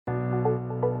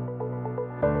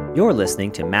You're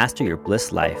listening to Master Your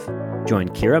Bliss Life. Join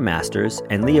Kira Masters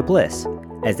and Leah Bliss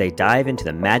as they dive into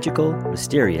the magical,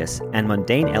 mysterious, and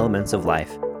mundane elements of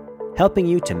life, helping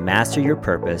you to master your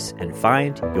purpose and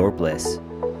find your bliss.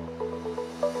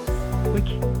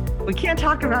 We can't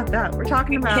talk about that. We're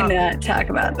talking about... We cannot talk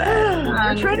about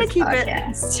that. We're trying to keep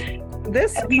podcast.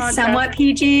 This at least somewhat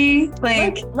PG,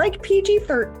 like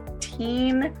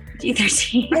PG-13.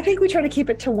 PG-13. I think we try to keep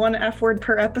it to one F word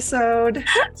per episode.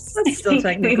 Still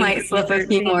we might slip a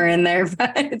few more in there,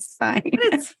 but it's fine.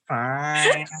 It's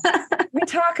fine. We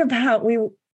talk about we were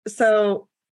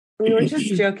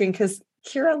just joking because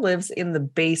Kira lives in the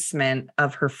basement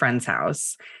of her friend's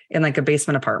house in like a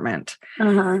basement apartment.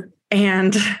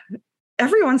 And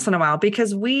every once in a while,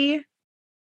 because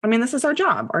this is our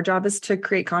job. Our job is to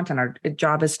create content. Our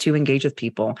job is to engage with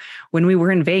people. When we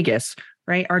were in Vegas,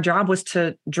 right, our job was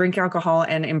to drink alcohol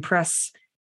and impress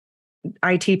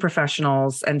IT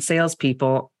professionals and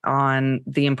salespeople on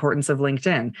the importance of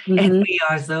LinkedIn. And we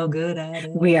are so good at it.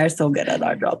 We are so good at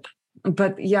our job.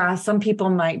 But yeah, some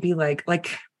people might be like,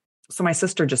 so my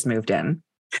sister just moved in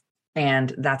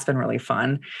and that's been really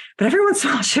fun. But every once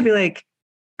in a while she'll be like,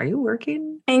 are you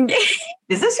working?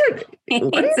 Is this your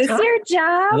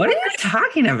job? What are you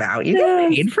talking about? You get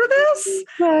paid for this?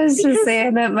 I was just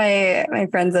saying that my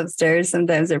friends upstairs,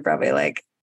 sometimes they're probably like,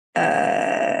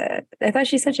 I thought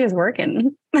she said she was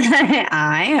working.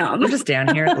 I am. I'm just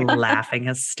down here laughing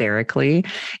hysterically.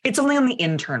 It's only on the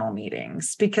internal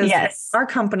meetings because our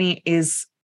company is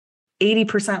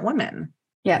 80% women.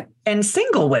 Yeah. And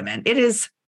single women. I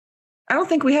don't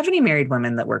think we have any married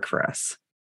women that work for us.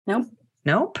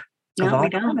 Nope. No, we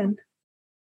don't.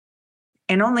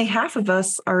 And only half of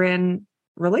us are in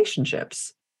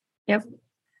relationships. Yep.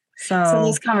 So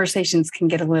these conversations can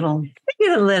get a little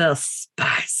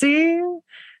spicy.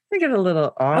 They get a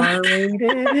little R-rated.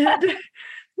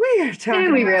 We are talking.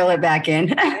 And we reel it back in.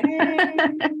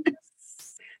 But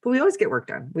we always get work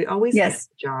done. We always get the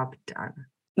job done.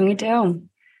 We do.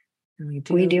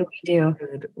 We do.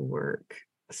 Good work.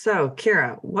 So,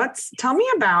 Kira, tell me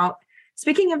about,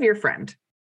 speaking of your friend,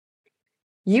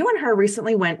 you and her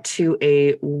recently went to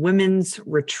a women's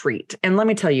retreat. And let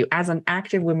me tell you, as an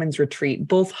active women's retreat,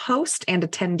 both host and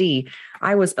attendee,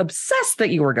 I was obsessed that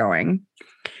you were going.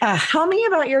 Tell me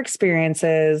about your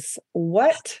experiences.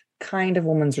 What kind of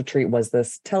women's retreat was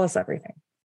this? Tell us everything.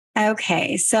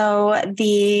 Okay. So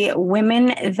the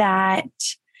women that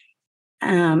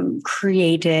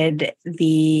created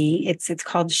it's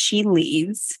called She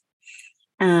Leads,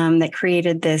 that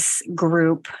created this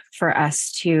group for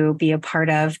us to be a part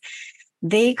of.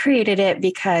 They created it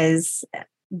because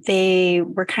they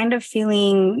were kind of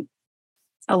feeling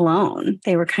alone.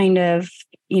 They were kind of,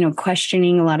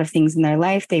 questioning a lot of things in their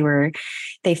life. They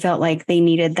felt like they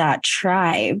needed that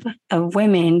tribe of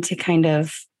women to kind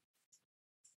of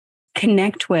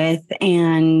connect with.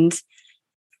 And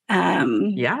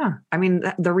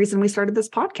the reason we started this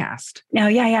podcast. Oh,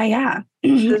 yeah.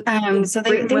 So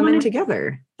they bring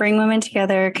women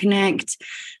together, connect,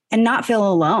 and not feel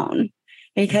alone,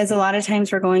 because a lot of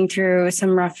times we're going through a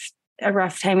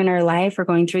rough time in our life. We're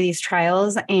going through these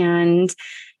trials, and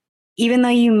even though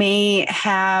you may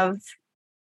have,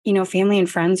 family and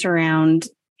friends around,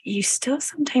 you still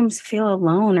sometimes feel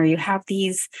alone, or you have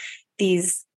these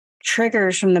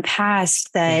triggers from the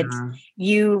past that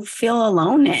you feel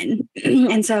alone in.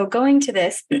 And so going to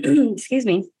this,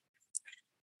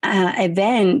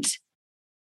 event,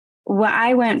 what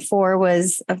I went for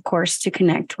was, of course, to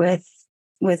connect with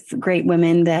great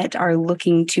women that are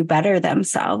looking to better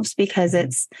themselves, because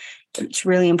it's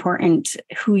really important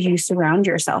who you surround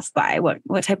yourself by,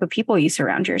 what type of people you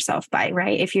surround yourself by,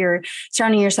 right? If you're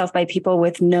surrounding yourself by people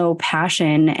with no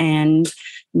passion and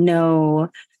no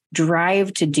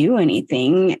drive to do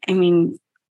anything,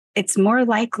 it's more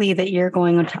likely that you're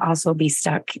going to also be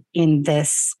stuck in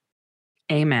this.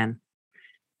 Amen.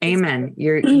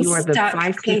 You are the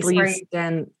five people you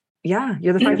spend. Yeah.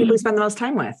 You're the five people you spend the most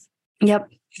time with. Yep.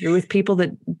 You're with people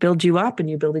that build you up, and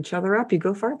you build each other up. You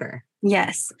go farther.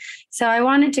 Yes. So I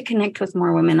wanted to connect with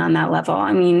more women on that level.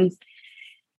 And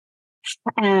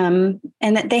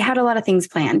that they had a lot of things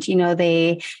planned.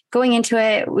 They going into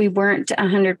it, we weren't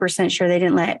 100% sure. They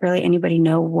didn't let really anybody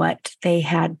know what they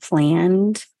had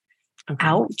planned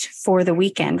out for the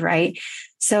weekend, right?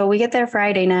 So we get there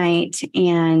Friday night,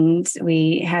 and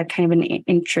we had kind of an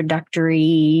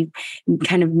introductory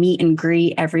kind of meet and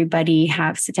greet everybody,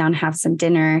 sit down, have some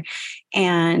dinner.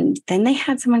 And then they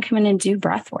had someone come in and do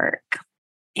breath work.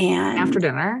 And after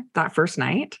dinner, that first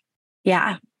night?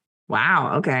 Yeah.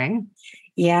 Wow. Okay.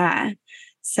 Yeah.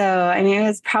 So, it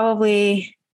was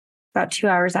probably about 2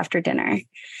 hours after dinner.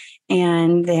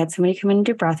 and they had somebody come in and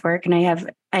do breath work. And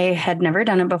I had never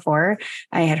done it before.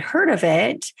 I had heard of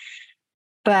it,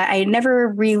 but I never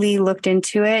really looked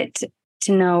into it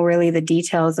to know really the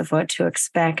details of what to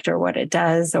expect or what it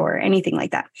does or anything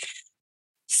like that.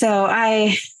 So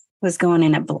I was going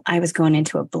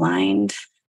into a blind.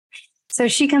 So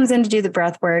she comes in to do the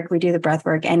breath work. We do the breath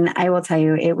work. And I will tell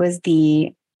you, it was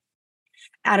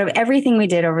out of everything we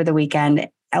did over the weekend,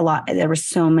 there were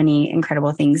so many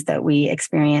incredible things that we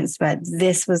experienced, but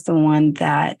this was the one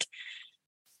that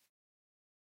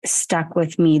stuck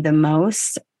with me the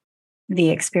most. The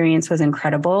experience was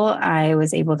incredible. I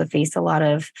was able to face a lot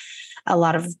of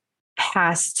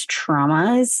past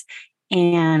traumas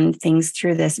and things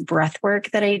through this breath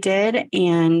work that I did.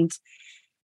 And,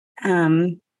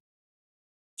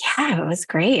 it was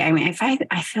great. I mean,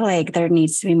 I feel like there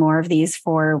needs to be more of these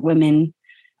for women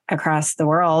across the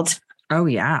world. Oh,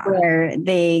 yeah. Where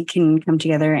they can come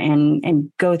together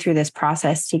and go through this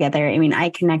process together. I mean, I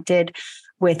connected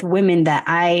with women that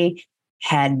I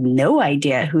had no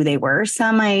idea who they were.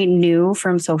 Some I knew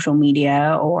from social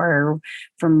media or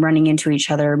from running into each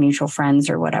other, mutual friends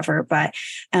or whatever. But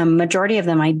majority of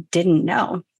them I didn't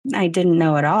know. I didn't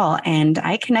know at all. And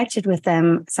I connected with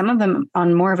them, some of them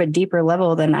on more of a deeper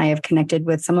level than I have connected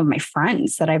with some of my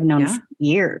friends that I've known for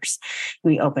years.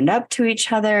 We opened up to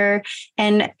each other,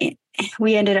 and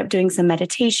we ended up doing some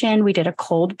meditation. We did a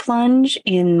cold plunge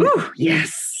in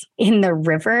the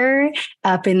river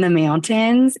up in the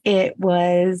mountains. It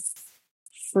was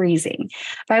freezing.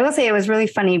 But I will say it was really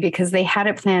funny because they had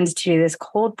it planned to do this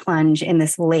cold plunge in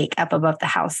this lake up above the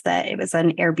house that it was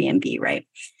an Airbnb, right?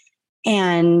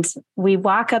 And we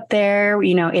walk up there,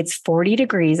 it's 40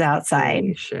 degrees outside.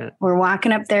 Holy shit. We're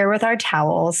walking up there with our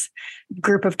towels,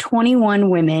 group of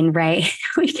 21 women, right?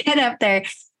 We get up there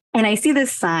and I see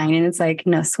this sign and it's like,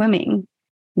 no swimming,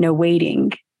 no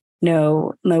wading,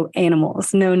 no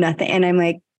animals, no nothing. And I'm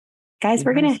like, guys,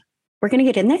 we're going to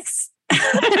get in this.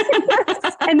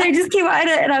 And they just came out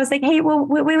and I was like, hey, well,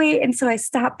 wait. And so I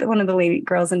stopped one of the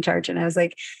girls in charge and I was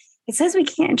like, it says we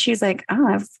can't. And she's like, oh,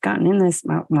 I've gotten in this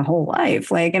my whole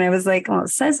life. And I was like, well, it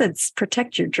says it's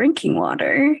protect your drinking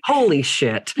water. Holy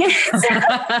shit. And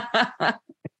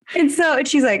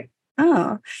she's like,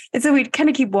 oh. And so we kind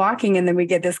of keep walking. And then we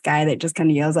get this guy that just kind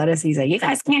of yells at us. He's like, you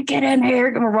guys can't get in here.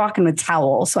 And we're walking with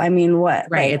towels. So I mean, what?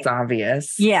 Right. It's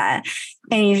obvious. Yeah.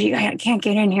 And he's like, you can't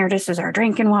get in here. This is our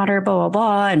drinking water, blah, blah,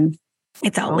 blah. And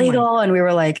it's illegal. And we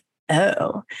were like,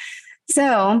 oh.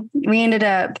 So we ended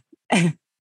up...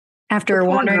 After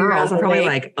wandering girls around, are probably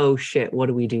like, oh shit, what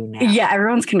do we do now? Yeah,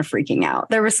 everyone's kind of freaking out.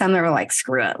 There were some that were like,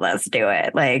 screw it, let's do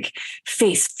it. Like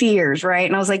face fears, right?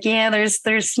 And I was like, yeah, there's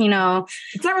it's not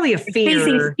really a fear.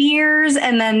 Facing fears,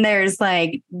 and then there's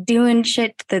like doing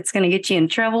shit that's gonna get you in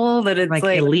trouble, that it's like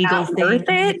illegal, not worth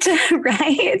it,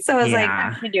 right? So I was like,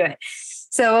 I'm gonna do it.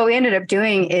 So what we ended up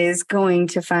doing is going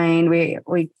to find, we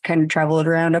kind of traveled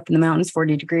around up in the mountains,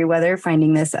 40-degree weather,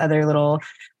 finding this other little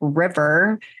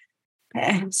river.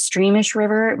 Streamish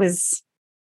river. It was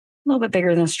a little bit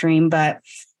bigger than a stream, but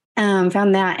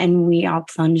found that, and we all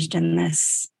plunged in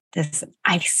this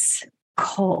ice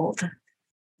cold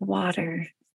water.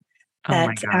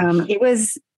 It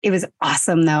was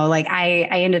awesome though. Like I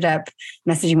ended up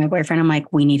messaging my boyfriend. I'm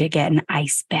like, we need to get an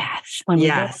ice bath when we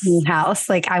get to the house.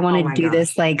 Like I want to do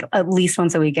this like at least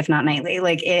once a week, if not nightly.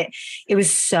 Like it was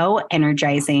so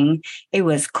energizing. It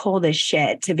was cold as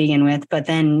shit to begin with, but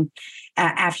then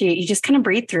after you just kind of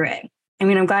breathe through it. I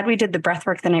mean, I'm glad we did the breath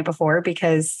work the night before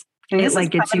because it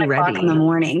like gets you ready in the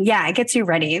morning. Yeah, it gets you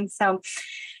ready. So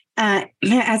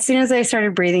as soon as I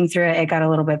started breathing through it, it got a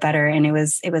little bit better, and it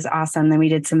was awesome. Then we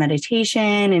did some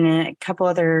meditation and a couple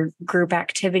other group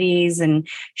activities and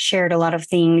shared a lot of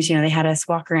things. They had us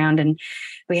walk around, and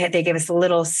they gave us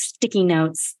little sticky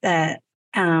notes that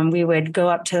we would go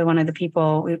up to one of the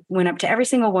people. We went up to every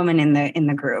single woman in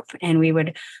the group, and we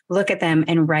would look at them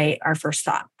and write our first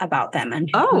thought about them.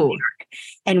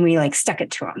 And we like stuck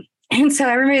it to them. And so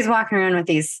everybody's walking around with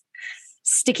these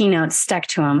sticky notes stuck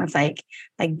to them with like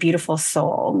beautiful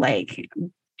soul, like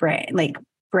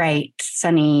bright,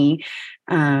 sunny,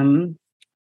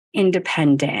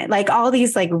 independent, like all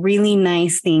these like really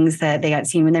nice things that they got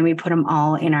seen. And then we put them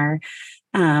all in our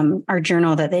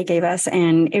journal that they gave us.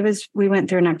 And we went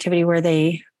through an activity where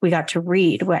we got to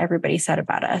read what everybody said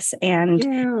about us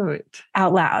and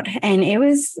out loud. And it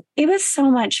was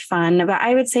so much fun. But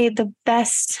I would say the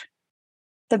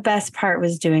best part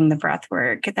was doing the breath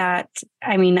work. That,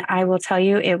 I mean, I will tell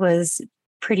you, it was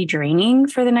pretty draining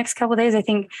for the next couple of days. I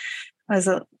think it was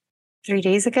 3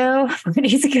 days ago, 4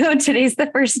 days ago. Today's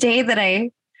the first day that I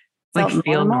Like felt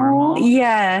feel normal.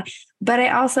 Yeah. But I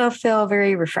also feel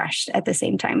very refreshed at the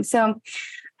same time. So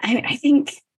I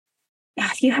think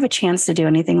if you have a chance to do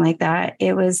anything like that,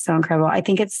 it was so incredible. I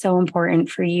think it's so important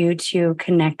for you to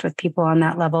connect with people on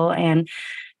that level and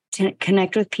to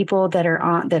connect with people that are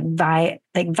on that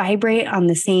vibrate on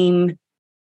the same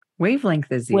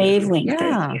wavelength as you. Wavelength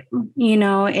as you. You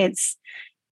know,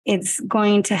 it's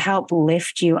going to help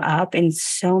lift you up in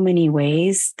so many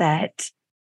ways that.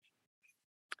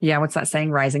 Yeah. What's that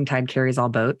saying? Rising tide carries all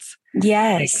boats.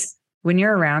 Yes. Like, when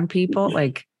you're around people,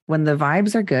 like when the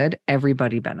vibes are good,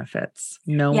 everybody benefits.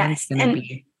 No one's going to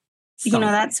be. You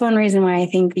know, that's one reason why I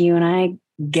think you and I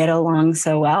get along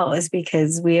so well is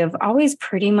because we have always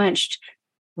pretty much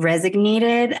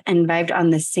resonated and vibed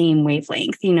on the same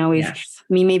wavelength. You know, I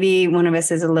mean, maybe one of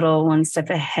us is a little one step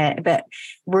ahead, but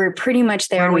we're pretty much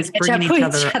there. We're always bringing each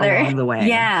other along the way.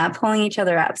 Yeah, pulling each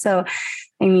other up. So,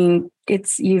 I mean,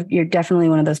 you're definitely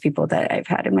one of those people that I've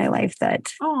had in my life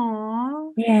that.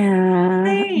 Aww.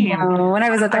 Yeah. When I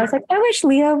was up there, I was like, I wish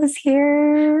Leo was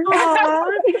here.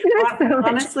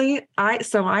 Honestly,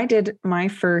 I did my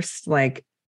first like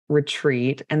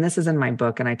retreat, and this is in my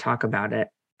book, and I talk about it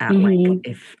at length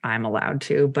if I'm allowed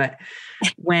to. But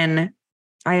when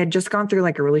I had just gone through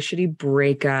like a really shitty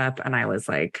breakup, and I was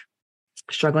like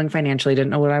struggling financially,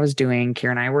 didn't know what I was doing. You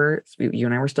and I were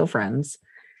still friends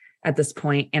at this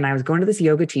point, and I was going to this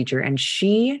yoga teacher, and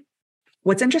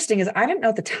what's interesting is I didn't know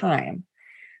at the time,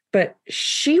 but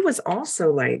she was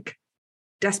also like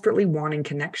desperately wanting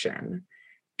connection.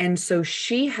 And so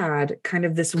she had kind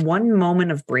of this one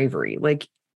moment of bravery, like,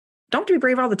 don't be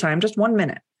brave all the time, just 1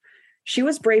 minute. She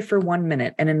was brave for 1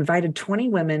 minute and invited 20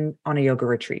 women on a yoga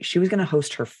retreat. She was going to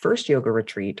host her first yoga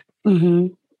retreat.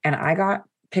 And I got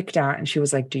picked out, and she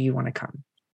was like, do you want to come?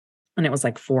 And it was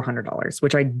like $400,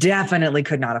 which I definitely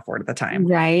could not afford at the time.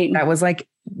 Right. That was like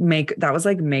make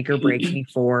or break me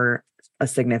for a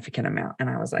significant amount. And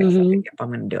I was like, yep, I'm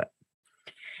going to do it.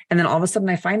 And then all of a sudden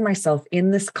I find myself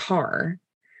in this car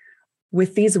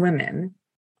with these women.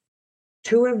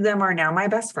 2 of them are now my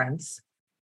best friends.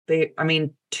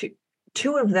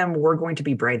 Two of them were going to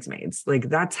be bridesmaids. Like,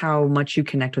 that's how much you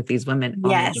connect with these women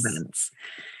on these events.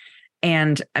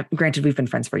 And granted, we've been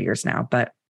friends for years now,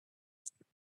 but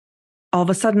all of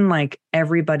a sudden, like,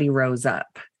 everybody rose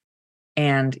up,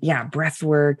 and breath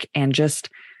work and just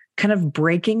kind of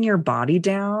breaking your body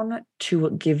down to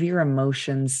give your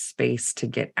emotions space to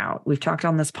get out. We've talked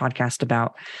on this podcast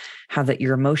about how that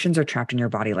your emotions are trapped in your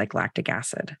body like lactic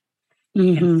acid,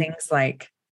 and things like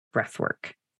breath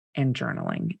work and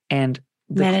journaling and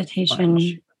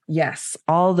meditation. Yes.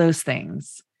 All those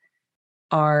things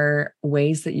are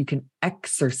ways that you can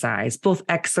both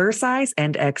exercise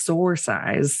and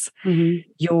exorcise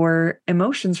your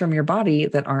emotions from your body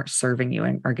that aren't serving you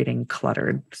and are getting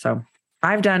cluttered. So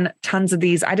I've done tons of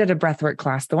these. I did a breathwork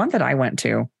class. The one that I went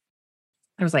to,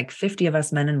 there was like 50 of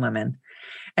us, men and women.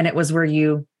 And it was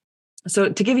so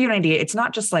to give you an idea, it's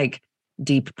not just like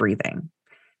deep breathing.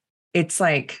 It's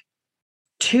like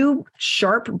 2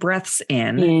 sharp breaths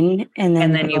in and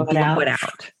then you blow it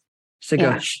out. So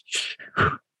go.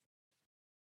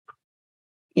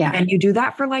 Yeah. And you do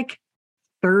that for like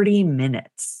 30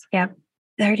 minutes. Yeah.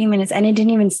 30 minutes. And it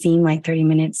didn't even seem like 30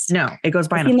 minutes. No, it goes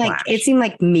by in a flash. It seemed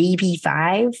like maybe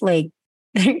 5, like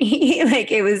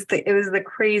it was the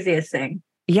craziest thing.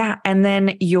 Yeah. And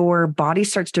then your body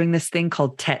starts doing this thing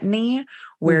called tetany,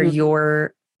 where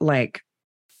your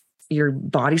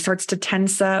body starts to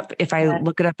tense up. If I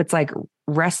look it up, it's like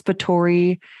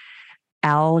respiratory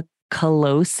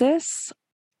alkalosis,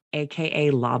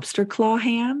 AKA lobster claw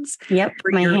hands. Yep.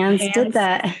 My hands did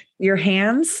that. Your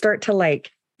hands start to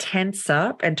like tense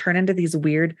up and turn into these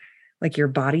weird, like your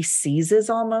body seizes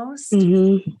almost.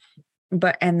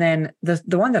 But, and then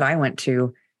the one that I went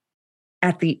to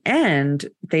at the end,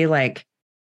 they went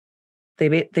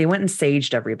and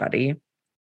saged everybody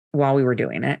while we were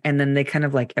doing it. And then they kind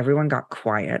of like, everyone got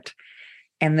quiet,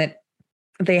 and that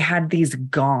they had these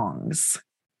gongs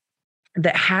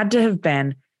that had to have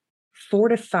been 4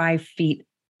 to 5 feet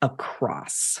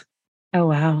across. Oh,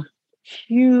 wow.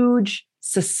 Huge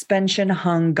suspension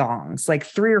hung gongs, like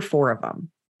 3 or 4 of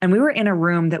them. And we were in a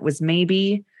room that was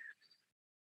maybe,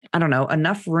 I don't know,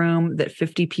 enough room that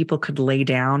 50 people could lay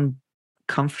down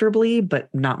comfortably, but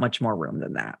not much more room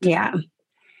than that. Yeah.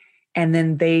 And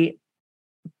then they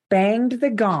banged the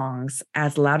gongs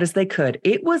as loud as they could.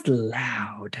 It was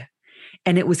loud,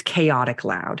 and it was chaotic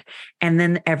loud. And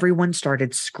then everyone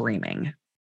started screaming.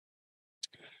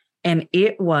 And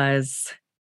it was,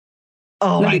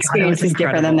 oh my God, it was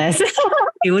different than this.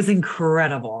 It was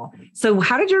incredible. So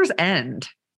how did yours end?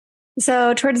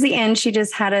 So towards the end, she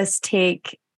just had us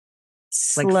take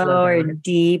slower,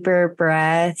 deeper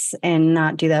breaths and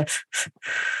not do the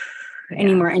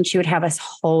anymore. And she would have us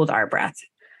hold our breath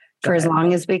for as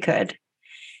long as we could.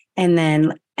 And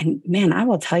then, and man, I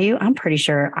will tell you, I'm pretty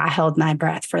sure I held my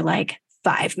breath for like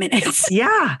 5 minutes.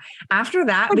 Yeah. After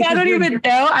that, I don't even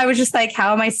know. I was just like,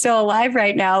 how am I still alive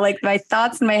right now? Like my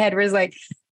thoughts in my head was like,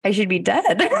 I should be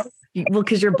dead. Well,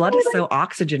 because your blood is so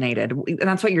oxygenated. And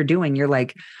that's what you're doing. You're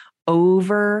like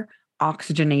over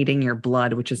oxygenating your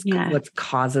blood, which is what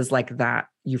causes like that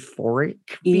euphoric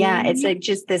feeling. Yeah, it's like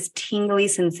just this tingly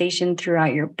sensation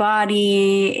throughout your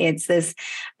body. It's this,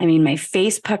 I mean, my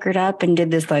face puckered up and did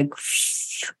this like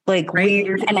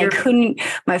weird, and I couldn't,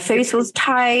 my face was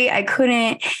tight. I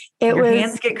couldn't, your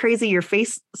hands get crazy, your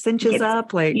face cinches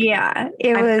up. Like,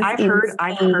 I've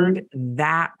heard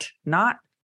that,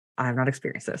 I've not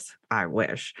experienced this. I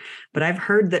wish, but I've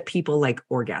heard that people like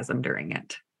orgasm during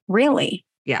it. Really?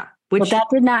 Yeah. Well, that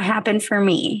did not happen for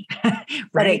me,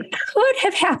 but it could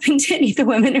have happened to any of the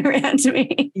women around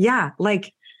me. Yeah.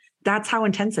 Like that's how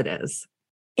intense it is.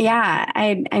 Yeah.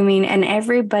 I mean, and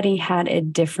everybody had a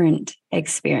different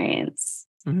experience.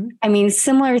 Mm-hmm. I mean,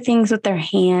 similar things with their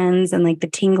hands and like the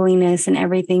tingliness and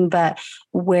everything, but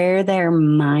where their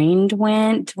mind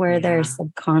went, where their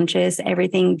subconscious,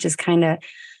 everything just kind of,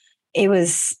 it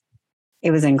was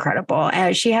incredible.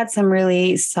 She had some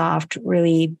really soft,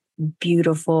 really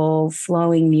beautiful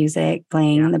flowing music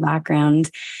playing in the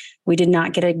background. We did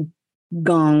not get a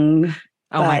gong.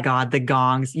 Oh my God, the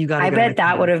gongs. I bet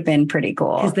that would have been pretty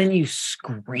cool. Because then you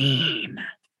scream.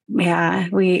 Yeah.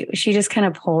 She just kind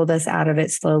of pulled us out of it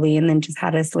slowly and then just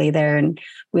had us lay there and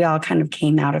we all kind of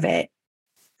came out of it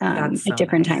at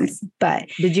different times. But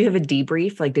did you have a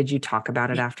debrief? Like, did you talk about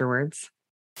it afterwards?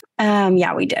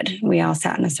 Yeah, we did. We all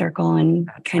sat in a circle and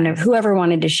whoever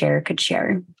wanted to share could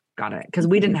share. Got it. Because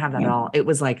we didn't have that at all. It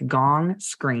was like gong,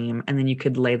 scream, and then you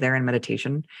could lay there in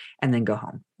meditation and then go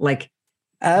home. Like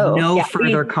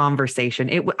further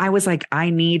conversation. I was like, I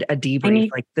need a debrief.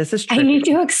 Like this is true. I need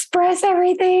to express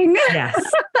everything. Yes.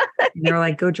 And they were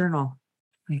like, go journal.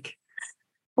 Like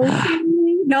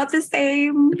not the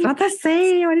same. It's not the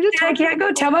same. I can't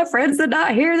go tell my friends they're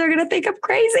not here. They're gonna think I'm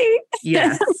crazy.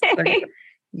 Yes.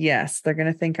 They're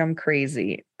gonna think I'm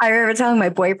crazy. I remember telling my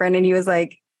boyfriend and he was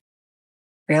like,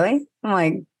 really? I'm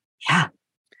like, yeah.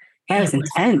 It was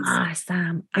intense.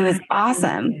 Awesome. It was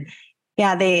awesome.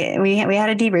 Yeah, we had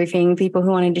a debriefing. People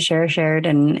who wanted to share shared,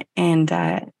 and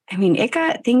I mean,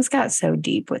 things got so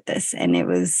deep with this, and it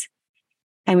was,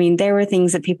 I mean, there were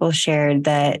things that people shared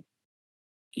that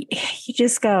you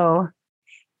just go,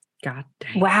 God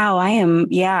dang. Wow,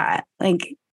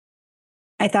 like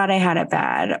I thought I had it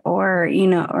bad, or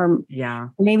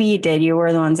maybe you did. You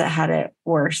were the ones that had it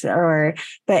worse,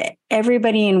 but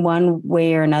everybody in one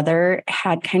way or another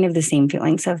had kind of the same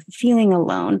feelings of feeling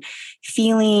alone,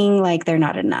 feeling like they're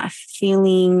not enough,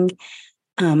 feeling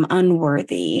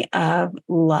unworthy of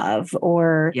love,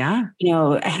 or,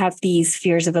 have these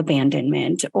fears of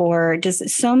abandonment, or just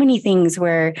so many things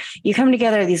where you come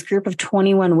together, these group of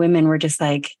 21 women were just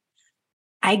like,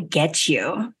 I get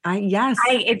you.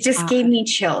 It just gave me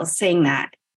chills saying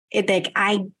that.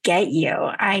 I get you.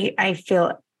 I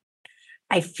feel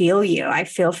you. I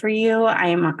feel for you. I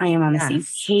am on the same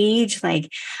page.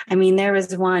 Like, I mean, there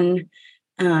was one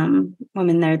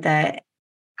woman there that,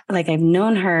 like, I've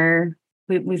known her.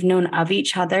 We've known of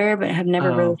each other, but have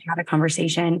never really had a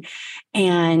conversation.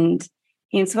 And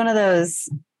it's one of those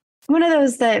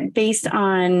that, based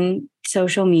on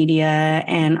social media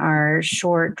and our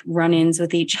short run-ins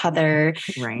with each other,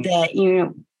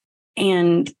 that,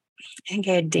 and I think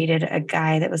I had dated a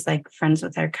guy that was like friends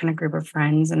with our kind of group of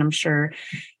friends. And I'm sure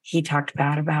he talked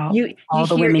about all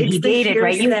the women he dated,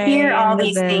 right? You hear all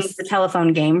these things, the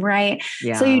telephone game, right?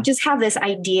 Yeah. So you just have this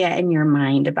idea in your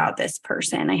mind about this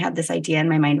person. I had this idea in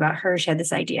my mind about her. She had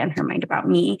this idea in her mind about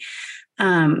me.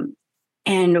 And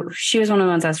she was one of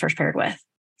the ones I was first paired with.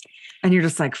 And you're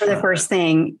just like, for the first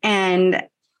thing. And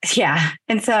yeah.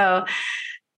 And so,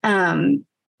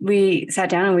 we sat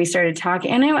down and we started talking,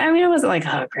 and I wasn't like,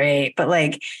 oh, great. But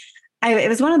like, it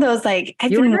was one of those, like, I've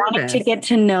been wanting to get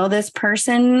to know this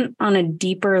person on a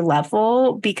deeper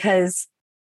level, because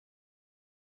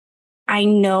I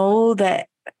know that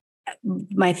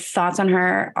my thoughts on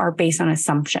her are based on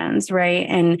assumptions. Right.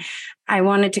 And I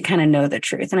wanted to kind of know the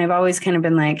truth. And I've always kind of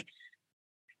been like,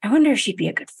 I wonder if she'd be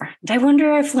a good friend. I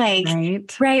wonder if, like,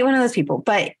 right, one of those people.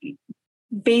 But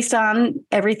based on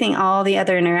everything, all the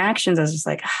other interactions, I was just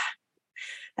like,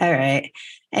 all right.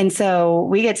 And so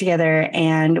we get together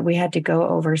and we had to go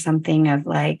over something of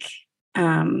like,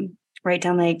 write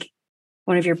down like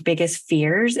one of your biggest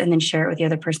fears and then share it with the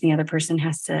other person. The other person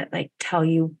has to like tell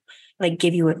you like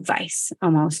give you advice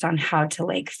almost on how to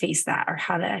like face that or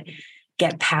how to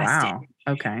get past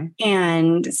it. Okay.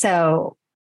 And so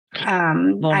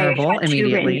vulnerable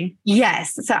immediately.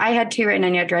 Yes. So I had 2 written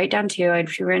down. You had to write down 2. I had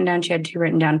 2 written down. She had 2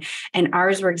 written down. And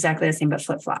ours were exactly the same, but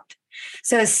flip-flopped.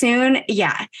 So as soon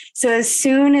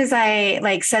as I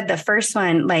like said the first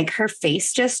one, like her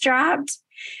face just dropped.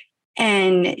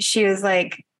 And she was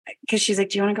like, because she's like,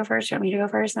 do you want to go first? Do you want me to go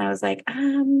first? And I was like,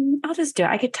 I'll just do it.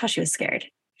 I could tell she was scared.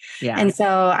 Yeah. And so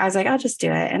I was like, I'll just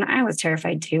do it. And I was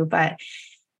terrified too, but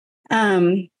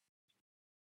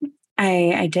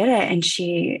I did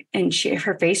it, and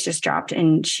her face just dropped,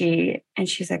 and she's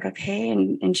like, okay.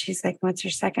 And she's like, what's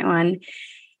your second one?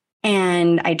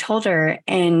 And I told her,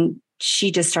 and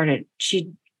she just started,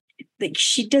 she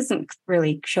doesn't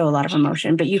really show a lot of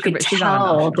emotion, but you could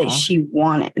tell that she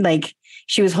wanted, like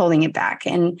she was holding it back.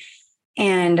 And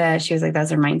she was like,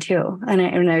 those are mine too.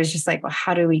 And I was just like, well,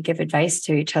 how do we give advice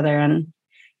to each other on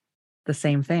the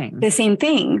same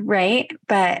thing? Right.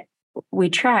 But we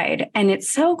tried. And it's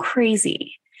so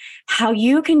crazy how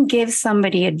you can give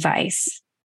somebody advice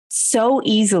so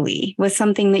easily with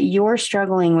something that you're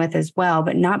struggling with as well,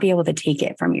 but not be able to take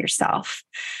it from yourself.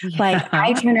 Yeah. Like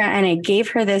I turned around and I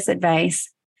gave her this advice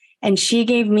and she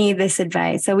gave me this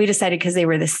advice. So we decided, because they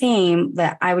were the same,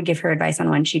 that I would give her advice on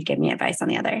one, she'd give me advice on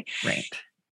the other. Right.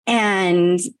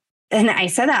 And I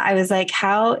said that, I was like,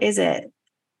 how is it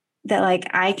that like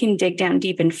I can dig down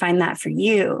deep and find that for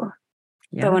you?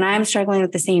 Yeah. But when I'm struggling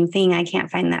with the same thing, I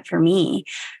can't find that for me.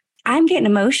 I'm getting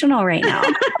emotional right now.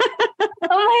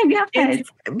 Oh my God.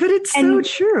 But it's so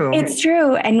true. It's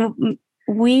true. And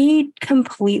we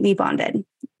completely bonded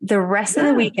the rest of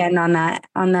the weekend on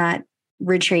that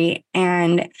retreat.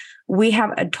 And we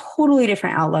have a totally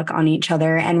different outlook on each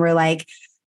other. And we're like,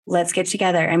 let's get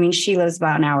together. I mean, she lives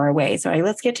about an hour away. So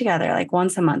let's get together like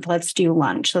once a month. Let's do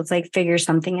lunch. Let's like figure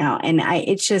something out. And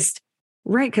it's just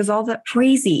right. Because all that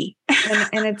crazy.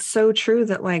 and it's so true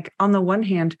that like on the one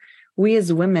hand, we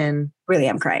as women, really,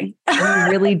 I'm crying. we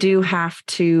really do have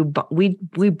to, we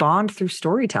bond through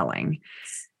storytelling.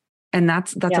 And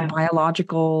that's a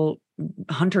biological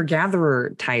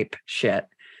hunter-gatherer type shit.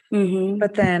 Mm-hmm.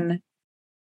 But then,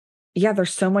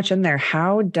 there's so much in there.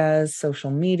 How does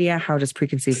social media, how does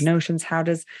preconceived notions, how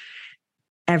does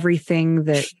everything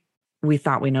that we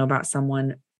thought we know about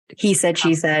someone, he said,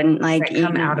 she said, like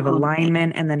come out of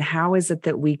alignment? And then how is it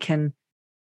that we can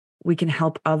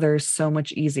help others so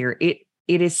much easier? It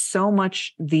is so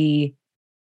much the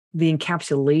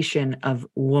encapsulation of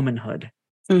womanhood.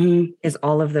 Mm-hmm. Is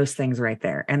all of those things right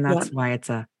there. And that's why it's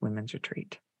a women's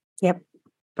retreat. Yep.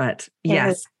 But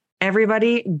yes,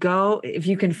 everybody go. If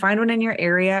you can find one in your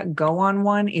area, go on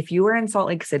one. If you are in Salt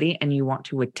Lake City and you want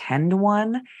to attend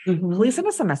one, please send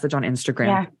us a message on Instagram.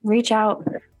 Yeah, reach out.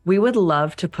 We would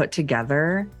love to put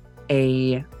together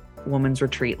a women's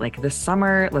retreat like this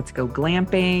summer. Let's go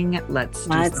glamping. Let's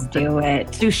do it.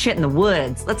 Let's do shit in the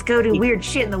woods. Let's go do weird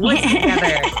shit in the woods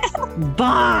together.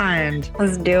 Bond.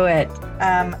 Let's do it.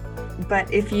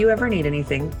 But if you ever need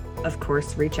anything, of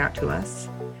course, reach out to us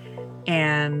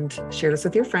and share this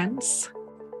with your friends.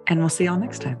 And we'll see y'all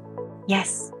next time.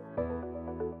 Yes.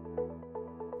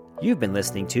 You've been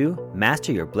listening to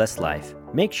Master Your Bliss Life.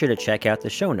 Make sure to check out the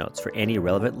show notes for any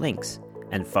relevant links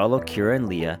and follow Kira and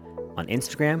Leah on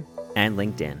Instagram and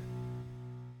LinkedIn.